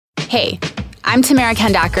Hey, I'm Tamara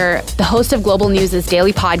Khandaker, the host of Global News'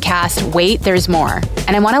 daily podcast, Wait, There's More,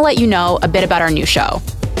 and I want to let you know a bit about our new show.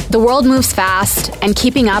 The world moves fast, and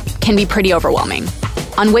keeping up can be pretty overwhelming.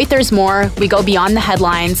 On Wait, There's More, we go beyond the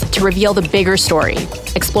headlines to reveal the bigger story,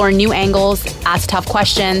 explore new angles, ask tough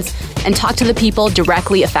questions, and talk to the people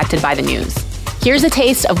directly affected by the news. Here's a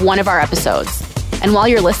taste of one of our episodes. And while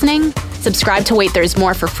you're listening, subscribe to Wait, There's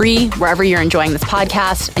More for free wherever you're enjoying this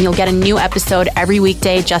podcast, and you'll get a new episode every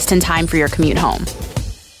weekday just in time for your commute home.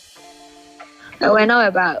 I went out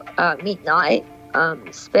about midnight,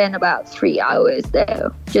 spent about 3 hours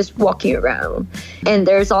there just walking around. And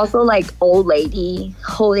there's also like old lady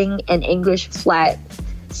holding an English flag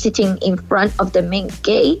sitting in front of the main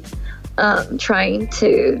gate, trying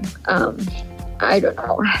to, I don't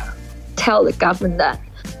know, tell the government that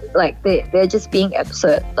like they're just being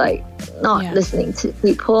absurd, like not listening to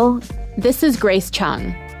people. This is Grace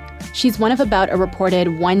Chung. She's one of about a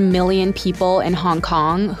reported 1 million people in Hong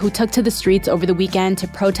Kong who took to the streets over the weekend to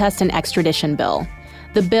protest an extradition bill.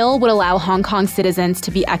 The bill would allow Hong Kong citizens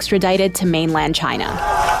to be extradited to mainland China.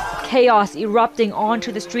 Chaos erupting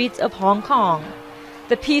onto the streets of Hong Kong.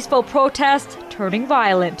 The peaceful protest turning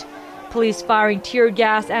violent. Police firing tear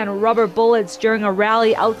gas and rubber bullets during a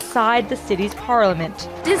rally outside the city's parliament.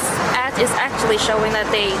 This ad is actually showing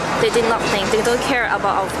that they did not think, they don't care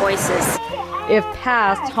about our voices. If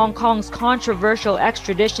passed, Hong Kong's controversial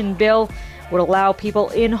extradition bill would allow people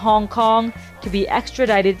in Hong Kong to be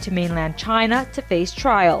extradited to mainland China to face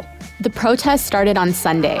trial. The protest started on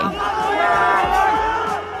Sunday,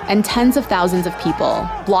 and tens of thousands of people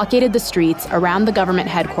blockaded the streets around the government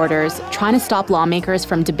headquarters, trying to stop lawmakers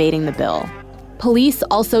from debating the bill. Police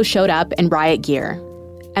also showed up in riot gear.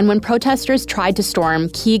 And when protesters tried to storm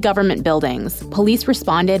key government buildings, police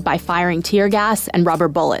responded by firing tear gas and rubber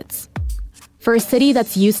bullets. For a city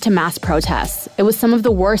that's used to mass protests, it was some of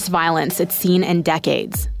the worst violence it's seen in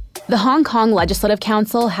decades. The Hong Kong Legislative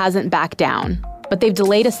Council hasn't backed down, but they've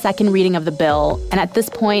delayed a second reading of the bill, and at this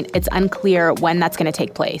point, it's unclear when that's going to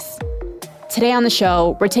take place. Today on the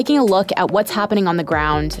show, we're taking a look at what's happening on the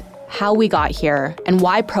ground, how we got here, and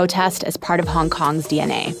why protest is part of Hong Kong's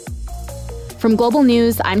DNA. From Global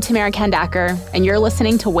News, I'm Tamara Khandaker, and you're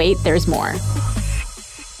listening to Wait, There's More.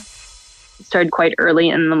 Started quite early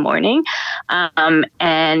in the morning,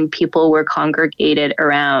 and people were congregated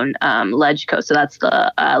around LegCo, so that's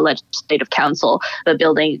the Legislative Council, the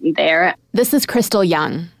building there. This is Crystal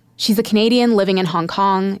Young. She's a Canadian living in Hong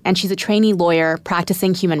Kong, and she's a trainee lawyer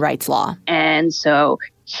practicing human rights law. And so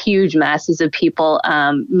huge masses of people,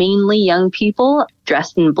 mainly young people,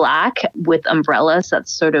 dressed in black with umbrellas.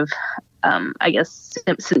 That's sort of I guess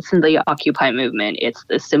since in the Occupy movement, it's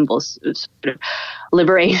the symbols of sort of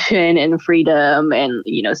liberation and freedom and,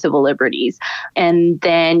 civil liberties. And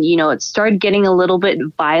then, it started getting a little bit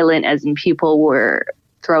violent, as in people were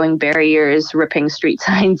throwing barriers, ripping street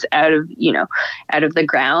signs out of the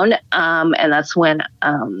ground. And that's when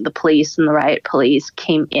the police and the riot police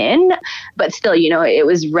came in. But still, it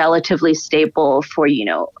was relatively stable for,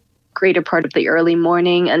 greater part of the early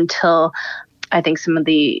morning until I think some of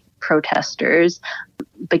the protesters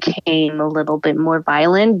became a little bit more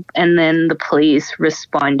violent, and then the police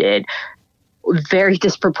responded very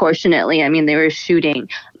disproportionately. I mean, they were shooting.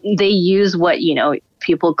 They use what,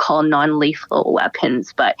 people call non-lethal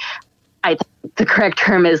weapons, but I think the correct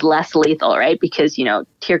term is less lethal, right? Because,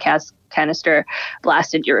 tear gas canister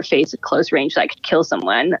blasted your face at close range that could kill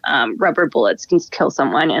someone. Rubber bullets can kill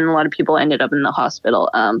someone, and a lot of people ended up in the hospital.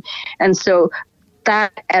 And so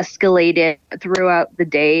that escalated throughout the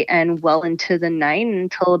day and well into the night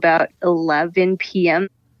until about 11 p.m.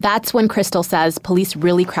 That's when Crystal says police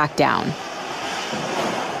really cracked down.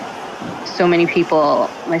 So many people,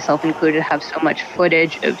 myself included, have so much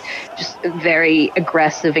footage of just very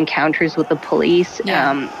aggressive encounters with the police,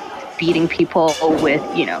 beating people with,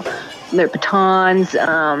 their batons,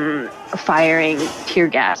 firing tear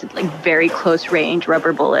gas at very close range,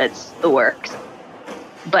 rubber bullets, the works.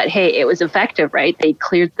 But hey, it was effective, right? They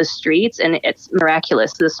cleared the streets, and it's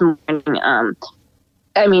miraculous. This morning,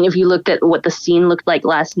 if you looked at what the scene looked like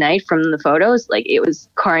last night from the photos, it was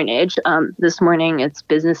carnage. This morning, it's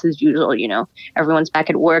business as usual. Everyone's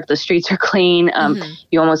back at work. The streets are clean.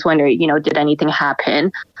 You almost wonder, did anything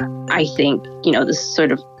happen? I think, this is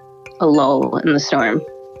sort of a lull in the storm.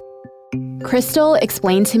 Crystal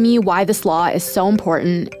explained to me why this law is so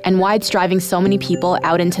important and why it's driving so many people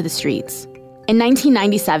out into the streets. In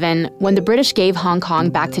 1997, when the British gave Hong Kong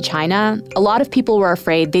back to China, a lot of people were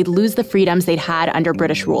afraid they'd lose the freedoms they'd had under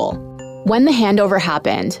British rule. When the handover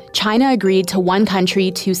happened, China agreed to one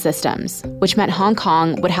country, two systems, which meant Hong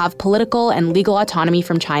Kong would have political and legal autonomy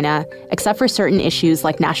from China, except for certain issues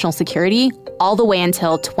like national security, all the way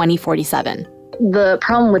until 2047. The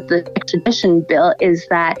problem with the extradition bill is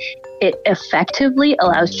that it effectively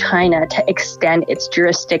allows China to extend its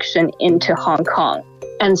jurisdiction into Hong Kong.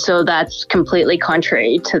 And so that's completely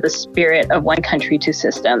contrary to the spirit of one country, two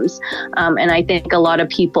systems. And I think a lot of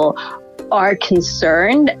people are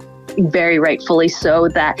concerned, very rightfully so,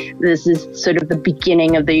 that this is sort of the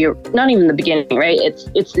beginning of not even the beginning, right?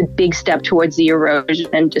 It's the big step towards the erosion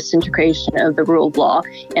and disintegration of the rule of law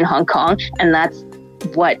in Hong Kong. And that's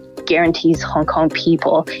what guarantees Hong Kong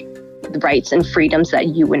people the rights and freedoms that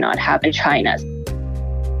you would not have in China.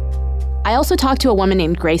 I also talked to a woman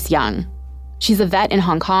named Grace Young. She's a vet in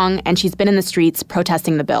Hong Kong, and she's been in the streets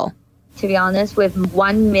protesting the bill. To be honest, with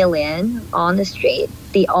 1 million on the street,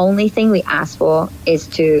 the only thing we ask for is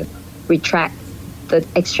to retract the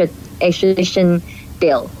extradition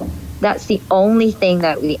bill. That's the only thing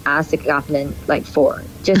that we ask the government for.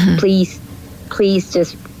 Just please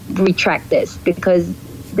just retract this, because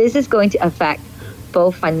this is going to affect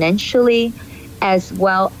both financially as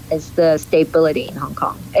well as the stability in Hong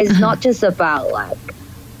Kong. It's not just about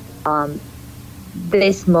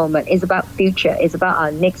this moment. It's about future. It's about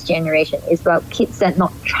our next generation. It's about kids that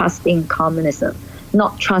not trusting communism,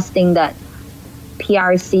 not trusting that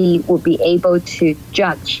PRC will be able to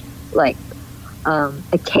judge a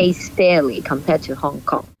case fairly compared to Hong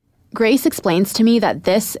Kong. Grace explains to me that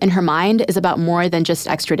this, in her mind, is about more than just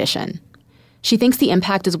extradition. She thinks the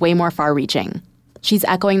impact is way more far-reaching. She's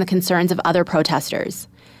echoing the concerns of other protesters.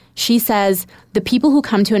 She says the people who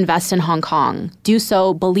come to invest in Hong Kong do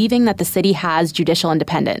so believing that the city has judicial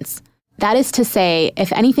independence. That is to say,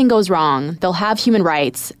 if anything goes wrong, they'll have human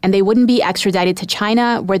rights, and they wouldn't be extradited to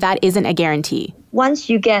China, where that isn't a guarantee.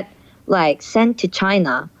 Once you get sent to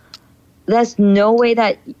China, there's no way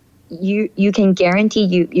that you can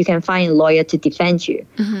guarantee you can find a lawyer to defend you.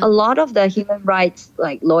 A lot of the human rights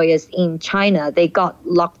lawyers in China, they got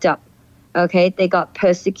locked up. Okay, they got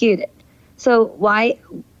persecuted. So why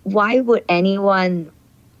would anyone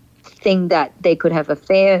think that they could have a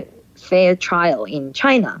fair trial in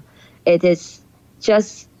China? It is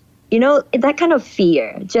just, that kind of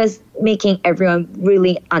fear, just making everyone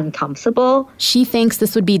really uncomfortable. She thinks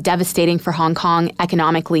this would be devastating for Hong Kong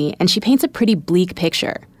economically, and she paints a pretty bleak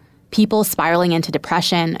picture. People spiraling into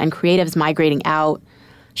depression and creatives migrating out.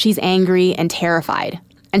 She's angry and terrified.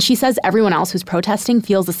 And she says everyone else who's protesting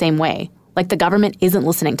feels the same way, like the government isn't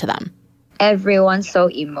listening to them. Everyone's so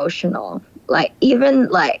emotional. Even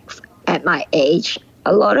at my age,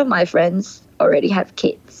 a lot of my friends already have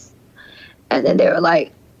kids. And then they were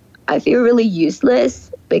like, I feel really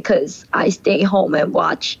useless because I stay home and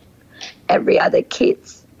watch every other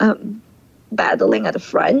kids battling at the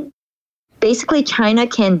front. Basically, China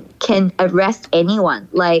can arrest anyone.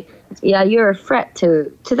 You're a threat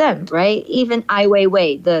to them, right? Even Ai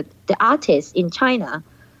Weiwei, the artist in China,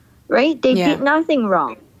 right? They did nothing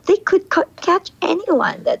wrong. They could catch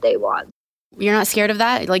anyone that they want. You're not scared of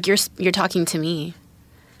that? You're talking to me.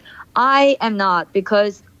 I am not,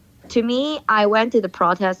 because to me, I went to the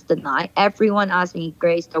protest tonight. Everyone asked me,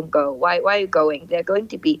 Grace, don't go. Why are you going? They're going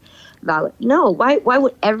to be valid. No, why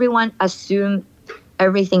would everyone assume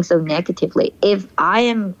everything so negatively? If I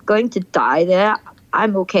am going to die there,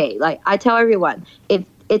 I'm okay. I tell everyone, if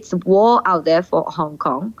it's war out there for Hong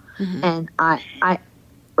Kong, and I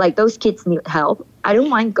those kids need help, I don't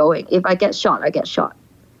mind going. If I get shot, I get shot.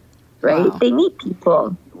 Right? Wow. They need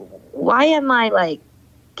people. Why am I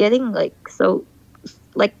getting so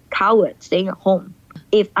coward staying at home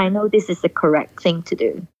if I know this is the correct thing to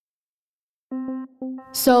do?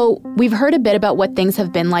 So we've heard a bit about what things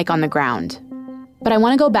have been like on the ground. But I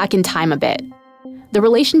want to go back in time a bit. The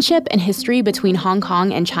relationship and history between Hong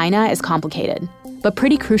Kong and China is complicated, but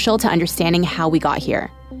pretty crucial to understanding how we got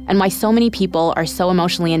here and why so many people are so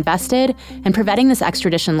emotionally invested in preventing this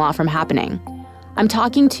extradition law from happening. I'm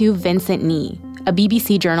talking to Vincent Ni, a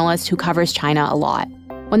BBC journalist who covers China a lot.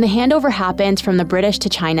 When the handover happened from the British to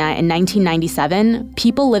China in 1997,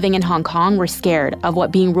 people living in Hong Kong were scared of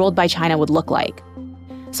what being ruled by China would look like.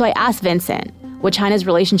 So I asked Vincent what China's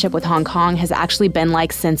relationship with Hong Kong has actually been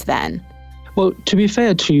like since then. Well, to be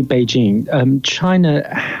fair to Beijing, China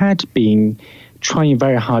had been trying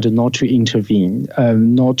very hard not to intervene,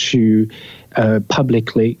 not to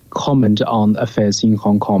publicly comment on affairs in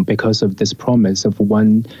Hong Kong because of this promise of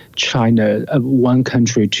one China, one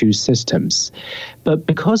country, two systems. But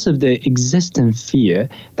because of the existing fear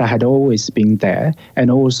that had always been there,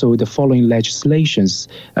 and also the following legislations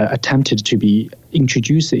attempted to be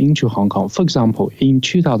introduced into Hong Kong. For example, in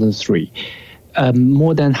 2003,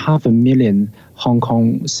 more than 500,000 Hong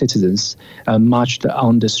Kong citizens marched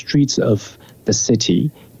on the streets of the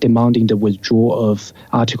city, demanding the withdrawal of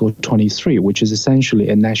Article 23, which is essentially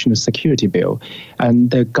a national security bill.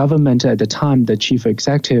 And the government at the time, the Chief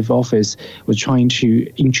Executive Office, was trying to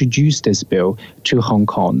introduce this bill to Hong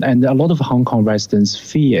Kong. And a lot of Hong Kong residents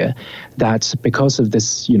fear that because of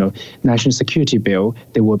this, national security bill,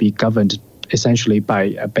 they will be governed essentially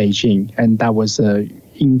by Beijing. And that was,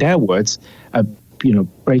 in their words,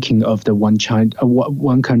 breaking of the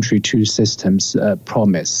one country, two systems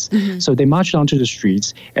promise. Mm-hmm. So they marched onto the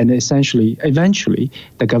streets, and eventually,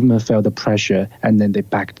 the government felt the pressure, and then they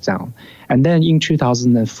backed down. And then in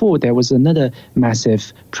 2004, there was another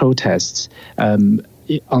massive protest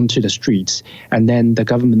onto the streets, and then the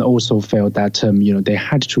government also felt that they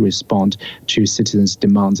had to respond to citizens'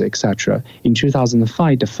 demands, etc. In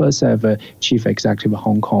 2005, the first ever chief executive of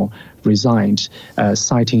Hong Kong resigned,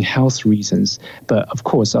 citing health reasons. But of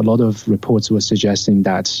course, a lot of reports were suggesting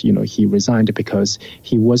that he resigned because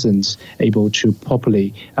he wasn't able to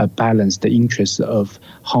properly balance the interests of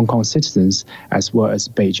Hong Kong citizens as well as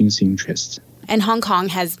Beijing's interests. And Hong Kong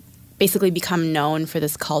has basically become known for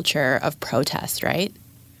this culture of protest, right?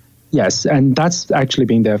 Yes, and that's actually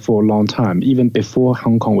been there for a long time. Even before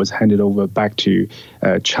Hong Kong was handed over back to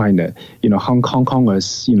China, Hong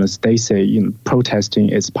Kongers, they say, protesting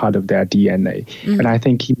is part of their DNA. Mm-hmm. And I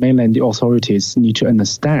think mainland authorities need to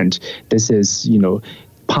understand this is,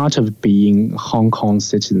 part of being Hong Kong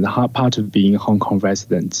citizens, part of being Hong Kong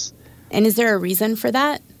residents. And is there a reason for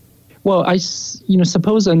that? Well, I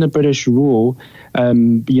suppose under British rule,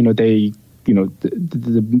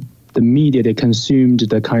 the media, they consumed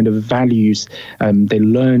the kind of values they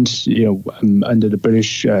learned, under the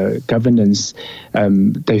British governance.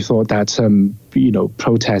 They thought that,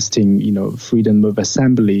 protesting, freedom of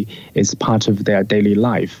assembly is part of their daily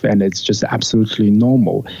life, and it's just absolutely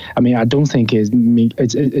normal. I mean, I don't think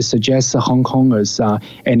it suggests Hong Kongers are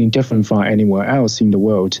any different from anywhere else in the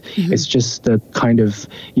world. Mm-hmm. It's just the kind of,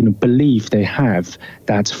 belief they have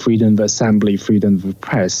that freedom of assembly, freedom of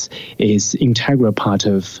press is integral part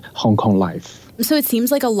of Hong Kong life. So it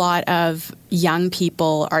seems like a lot of young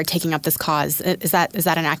people are taking up this cause. Is that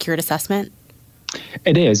an accurate assessment?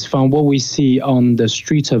 It is. From what we see on the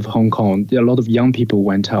streets of Hong Kong, a lot of young people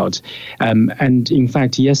went out. And in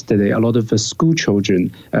fact, yesterday, a lot of the school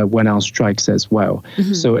children went on strikes as well.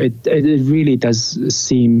 Mm-hmm. So it really does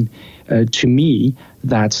seem to me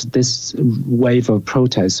that this wave of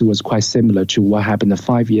protests was quite similar to what happened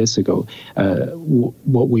 5 years ago,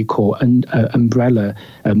 what we call an umbrella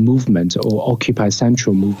movement or Occupy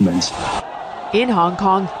Central movement. In Hong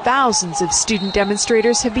Kong, thousands of student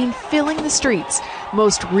demonstrators have been filling the streets.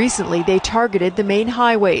 Most recently, they targeted the main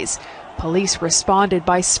highways. Police responded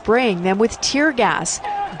by spraying them with tear gas.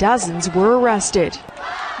 Dozens were arrested.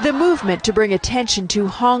 The movement to bring attention to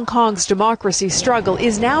Hong Kong's democracy struggle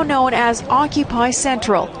is now known as Occupy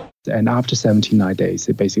Central. And after 79 days,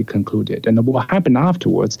 it basically concluded. And what happened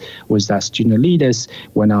afterwards was that student leaders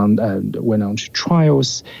went on to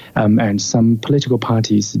trials, and some political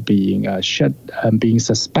parties being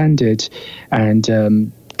suspended,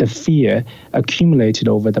 and the fear accumulated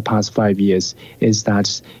over the past 5 years is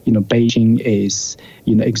that Beijing is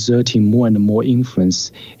exerting more and more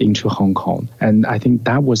influence into Hong Kong, and I think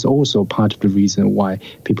that was also part of the reason why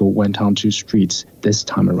people went onto streets this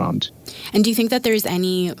time around. And do you think that there's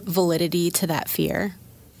any validity to that fear?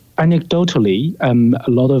 Anecdotally, a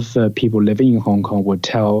lot of people living in Hong Kong would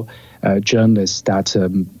tell journalists that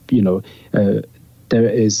there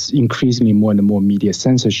is increasingly more and more media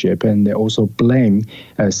censorship, and they also blame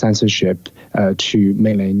censorship to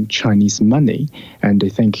mainland Chinese money. And they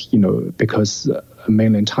think, because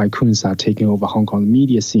mainland tycoons are taking over Hong Kong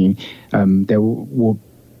media scene, there will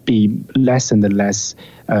be less and less,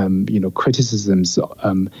 criticisms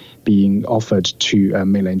being offered to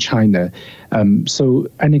mainland China. So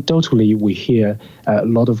anecdotally, we hear a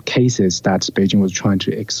lot of cases that Beijing was trying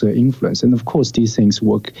to exert influence. And of course, these things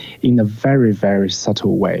work in a very, very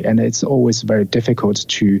subtle way. And it's always very difficult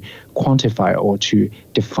to quantify or to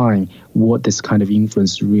define what this kind of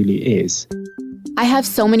influence really is. I have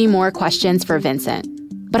so many more questions for Vincent,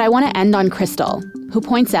 but I want to end on Crystal, who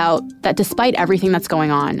points out that despite everything that's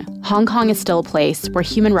going on, Hong Kong is still a place where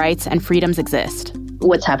human rights and freedoms exist.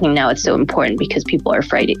 what's happening now is so important because people are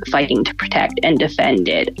fighting to protect and defend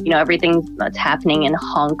it. Everything that's happening in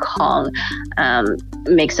Hong Kong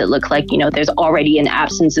makes it look like, there's already an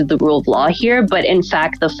absence of the rule of law here. But in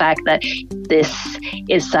fact, the fact that this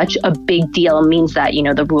is such a big deal means that,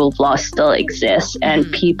 the rule of law still exists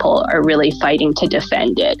and people are really fighting to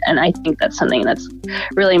defend it. And I think that's something that's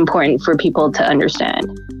really important for people to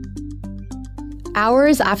understand.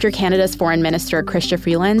 Hours after Canada's Foreign Minister Chrystia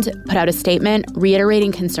Freeland put out a statement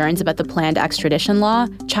reiterating concerns about the planned extradition law,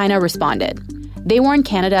 China responded. They warned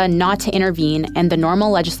Canada not to intervene in the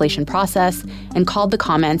normal legislation process and called the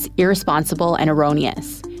comments irresponsible and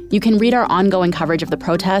erroneous. You can read our ongoing coverage of the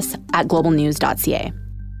protests at globalnews.ca.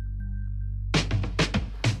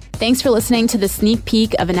 Thanks for listening to the sneak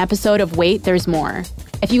peek of an episode of Wait, There's More.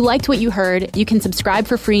 If you liked what you heard, you can subscribe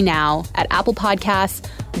for free now at Apple Podcasts,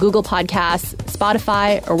 Google Podcasts,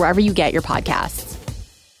 Spotify, or wherever you get your podcasts.